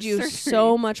will age you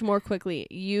so much more quickly.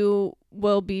 You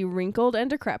will be wrinkled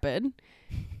and decrepit.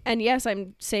 And yes,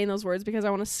 I'm saying those words because I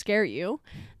want to scare you.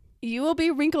 You will be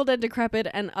wrinkled and decrepit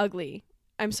and ugly.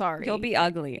 I'm sorry. You'll be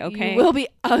ugly, okay? You will be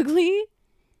ugly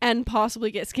and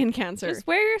possibly get skin cancer. Just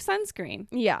wear your sunscreen.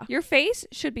 Yeah. Your face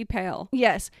should be pale.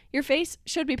 Yes, your face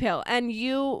should be pale. And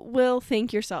you will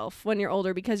thank yourself when you're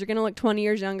older, because you're going to look 20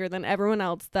 years younger than everyone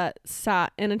else that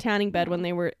sat in a tanning bed when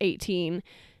they were 18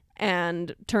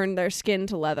 and turned their skin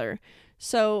to leather.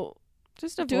 So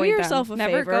just avoid do yourself them. a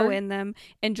Never favor. go in them.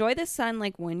 Enjoy the sun,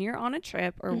 like, when you're on a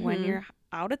trip or when you're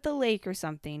out at the lake or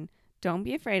something. Don't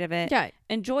be afraid of it. Yeah.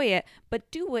 Enjoy it,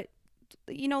 but do it,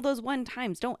 those one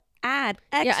times. Don't add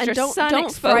extra and don't sun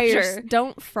exposure.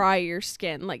 Don't fry your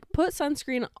skin. Like, put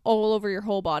sunscreen all over your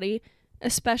whole body,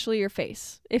 especially your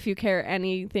face, if you care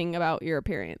anything about your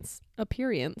appearance.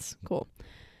 Cool.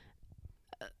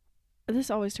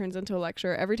 This always turns into a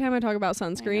lecture. Every time I talk about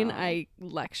sunscreen, I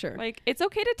lecture. Like, it's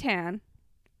okay to tan.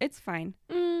 It's fine.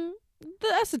 The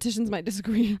estheticians might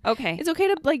disagree. Okay. It's okay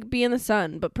to like be in the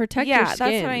sun, but protect your skin.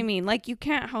 That's what I mean. Like, you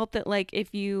can't help that. Like,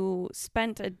 if you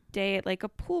spent a day at like a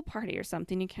pool party or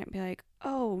something, you can't be like,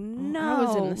 oh no, I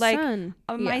was in the like sun.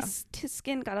 my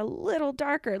skin got a little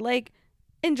darker. Like,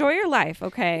 enjoy your life,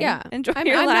 okay? Yeah, enjoy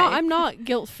your life. I'm not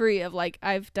guilt free of like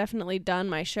I've definitely done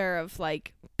my share of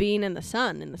like being in the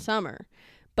sun in the summer,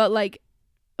 but like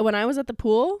when I was at the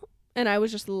pool and I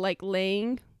was just like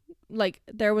laying. Like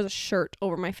there was a shirt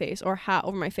over my face or hat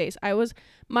over my face.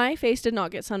 My face did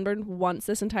not get sunburned once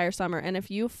this entire summer. And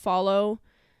if you follow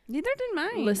neither did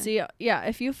mine. Lissy,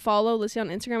 if you follow Lissy on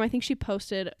Instagram, I think she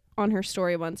posted on her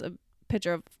story once a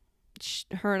picture of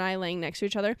her and I laying next to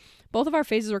each other. Both of our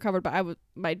faces were covered, but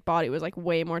my body was like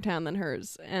way more tan than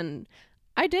hers. And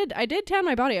I did tan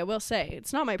my body, I will say.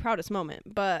 It's not my proudest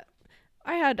moment, but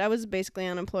I was basically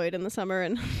unemployed in the summer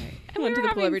and went to the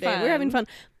pool every day. We were having fun.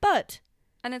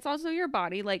 And it's also your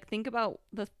body. Like, think about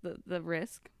the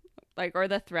risk, like, or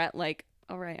the threat. Like,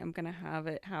 all right, I'm gonna have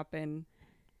it happen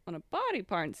on a body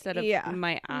part instead of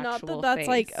my actual not that that's face.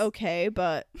 like okay,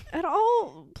 but at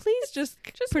all, please just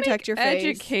protect make your face.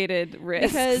 Educated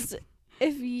risk. Because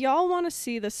if y'all want to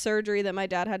see the surgery that my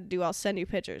dad had to do, I'll send you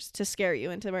pictures to scare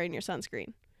you into wearing your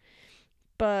sunscreen.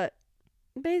 But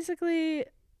basically,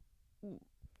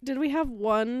 did we have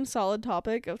one solid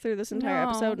topic through this entire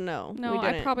episode? No, no, we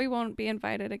didn't. I probably won't be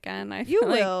invited again. I You feel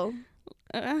will.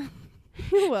 Like,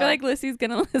 You will. I feel like Lissy's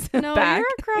gonna listen no, back. you're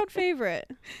a crowd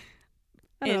favorite.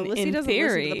 I don't know. Lissy in doesn't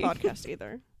theory. listen to the podcast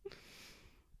either.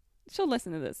 She'll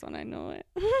listen to this one. I know it.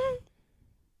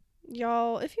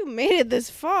 Y'all, if you made it this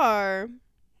far,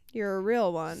 you're a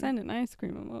real one. Send an ice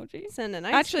cream emoji. Send an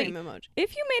ice cream emoji.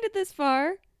 If you made it this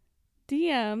far,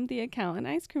 DM the account an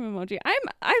ice cream emoji.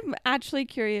 I'm actually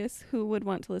curious who would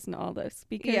want to listen to all this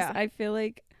because I feel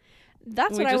like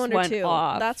that's we what I just wonder went too.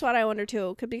 off. That's what I wonder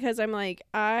too, because I'm like,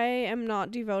 I am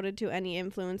not devoted to any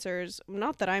influencers.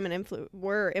 Not that I'm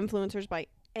we're influencers by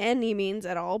any means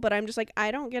at all, but I'm just like,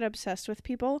 I don't get obsessed with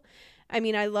people. I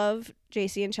mean, I love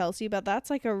JC and Chelsea, but that's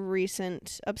like a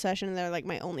recent obsession and they're like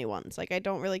my only ones. Like, I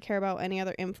don't really care about any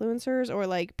other influencers or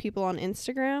like people on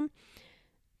Instagram.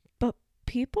 But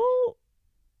people,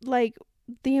 like,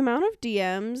 the amount of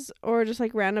DMs or just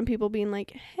like random people being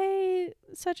like, hey,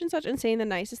 such and such, and saying the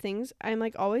nicest things, I'm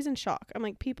like always in shock. I'm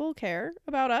like, people care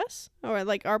about us or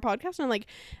like our podcast,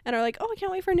 and are like, oh, I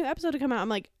can't wait for a new episode to come out. I'm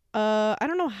like, I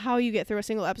don't know how you get through a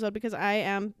single episode because I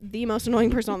am the most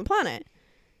annoying person on the planet.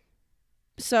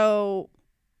 So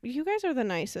you guys are the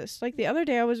nicest. Like the other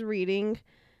day I was reading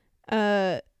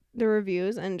the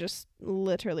reviews and just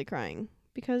literally crying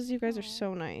because you guys are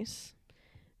so nice.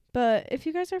 But if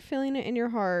you guys are feeling it in your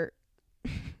heart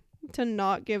to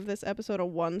not give this episode a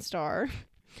 1 star,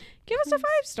 give us a 5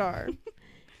 star.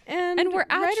 And we're write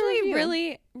a actually review.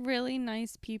 really, really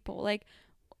nice people. Like,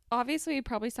 obviously we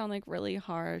probably sound like really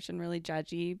harsh and really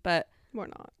judgy, but We're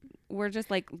not. we're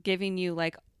just like giving you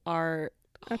like our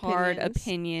hard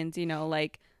opinions, you know,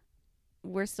 like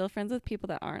we're still friends with people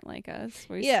that aren't like us.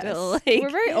 We're still like, we're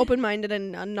very open-minded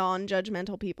and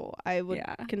non-judgmental people. I would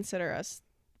Yeah. consider us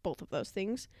both of those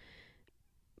things.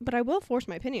 But I will force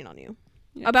my opinion on you.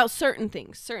 Yeah. About certain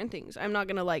things. I'm not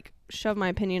going to like shove my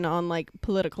opinion on like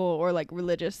political or like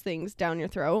religious things down your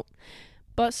throat.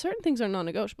 But certain things are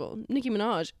non-negotiable. Nicki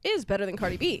Minaj is better than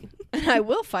Cardi B. And I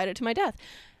will fight it to my death.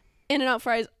 In-N-Out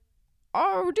fries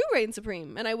do reign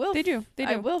supreme. And I will. They do.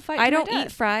 I will fight to I my don't death.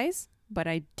 eat fries, but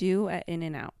I do at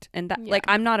In-N-Out. And that, Yeah. like,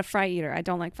 I'm not a fry eater. I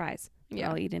don't like fries. Yeah.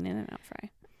 I'll eat an In-N-Out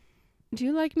fry. Do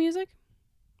you like music?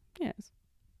 Yes.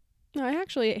 No, I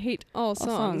actually hate all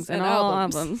songs and and all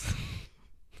albums. albums.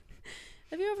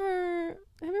 Have you ever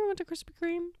went to Krispy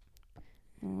Kreme?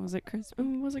 Was it Chris?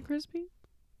 Was it crispy?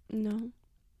 No.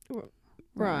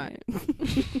 Right.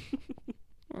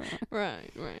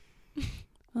 Right.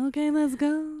 Okay, let's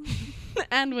go.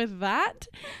 And with that,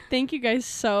 thank you guys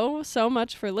so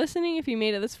much for listening. If you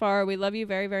made it this far, we love you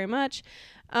very, very much.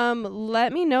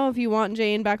 Let me know if you want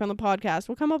Jane back on the podcast.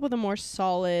 We'll come up with a more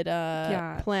solid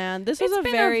plan. This was It's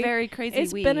been a very crazy week.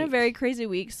 It's been a very crazy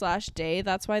week / day.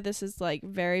 That's why this is like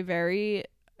very, very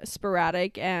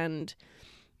sporadic and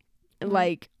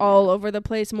like all over the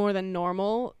place more than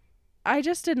normal. I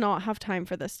just did not have time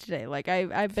for this today. Like I've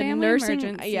been Family nursing.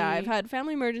 emergency. Yeah, I've had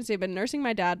family emergency. I've been nursing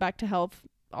my dad back to health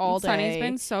all day. Sonny's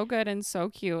been so good and so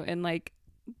cute and like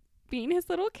being his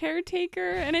little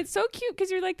caretaker, and it's so cute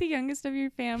because you're like the youngest of your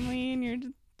family and you're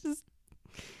just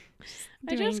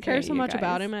I just care so much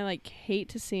about him. I like hate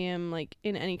to see him like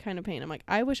in any kind of pain. I'm like,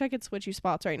 I wish I could switch you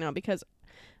spots right now because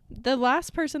the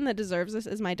last person that deserves this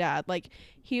is my dad. Like,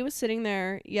 he was sitting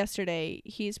there yesterday.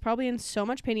 He's probably in so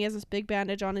much pain. He has this big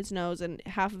bandage on his nose and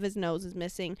half of his nose is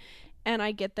missing. And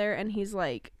I get there and he's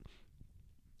like,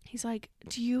 he's like,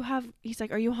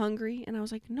 are you hungry? And I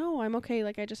was like, no, I'm okay.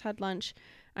 Like, I just had lunch.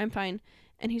 I'm fine.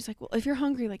 And he's like, well, if you're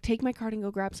hungry, like, take my card and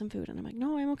go grab some food. And I'm like,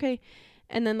 no, I'm okay.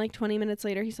 And then like 20 minutes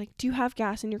later, he's like, do you have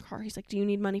gas in your car? He's like, do you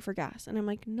need money for gas? And I'm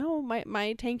like, no,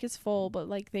 my tank is full, but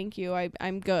like, thank you.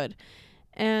 I'm good.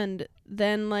 And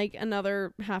then like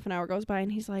another half an hour goes by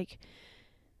and he's like,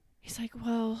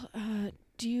 well,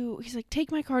 he's like,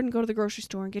 take my card and go to the grocery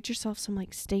store and get yourself some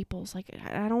like staples. Like,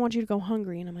 I don't want you to go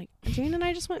hungry. And I'm like, Jane and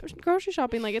I just went grocery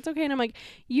shopping. Like, it's okay. And I'm like,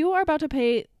 you are about to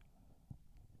pay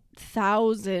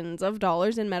thousands of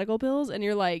dollars in medical bills. And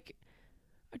you're like,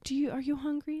 are you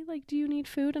hungry? Like, do you need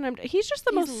food? And he's just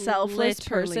the most selfless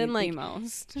person. Like,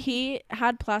 he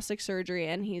had plastic surgery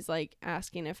and he's like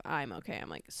asking if I'm okay. I'm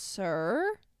like, sir,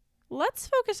 let's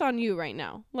focus on you right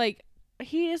now. Like,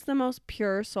 he is the most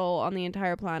pure soul on the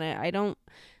entire planet. I don't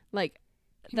like,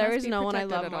 there is no one I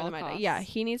love more than my dad. Yeah,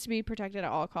 he needs to be protected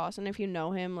at all costs. And if you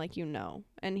know him, like, you know,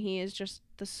 and he is just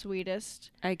the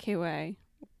sweetest. IKYK.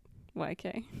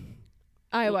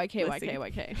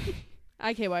 IYKYKYK.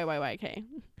 IKYYYK.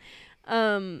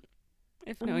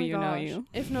 If no, you know you.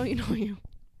 If no, you know you.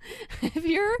 If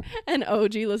you're an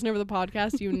OG listener of the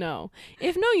podcast, you know.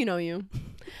 If no, you know you.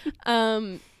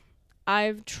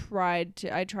 I tried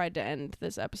to end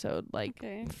this episode like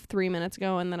 3 minutes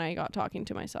ago, and then I got talking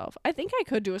to myself. I think I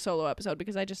could do a solo episode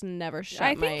because I just never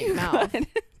shut my mouth.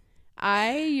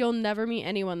 You'll never meet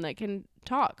anyone that can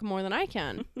talk more than I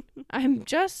can. I'm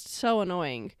just so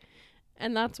annoying.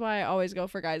 And that's why I always go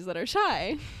for guys that are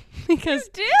shy. Because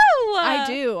I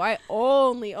do. I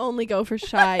only go for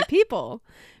shy people.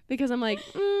 Because I'm like,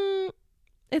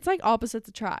 it's like opposites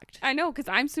attract. I know, because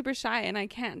I'm super shy and I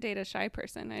can't date a shy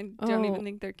person. I don't even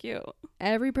think they're cute.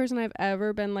 Every person I've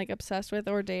ever been like obsessed with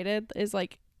or dated is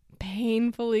like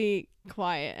painfully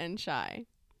quiet and shy.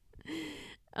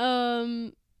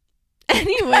 Anyway.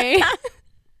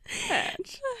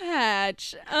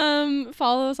 Hatch.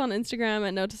 Follow us on Instagram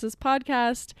at Notices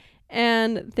Podcast.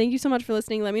 And thank you so much for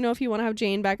listening. Let me know if you want to have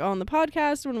Jane back on the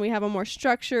podcast when we have a more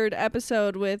structured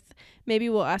episode with, maybe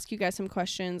we'll ask you guys some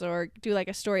questions or do like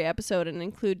a story episode and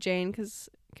include Jane, because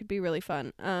it could be really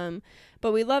fun.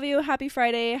 But we love you. Happy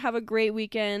Friday. Have a great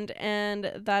weekend.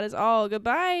 And that is all.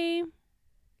 Goodbye. You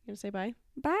gonna say bye?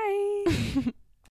 Bye.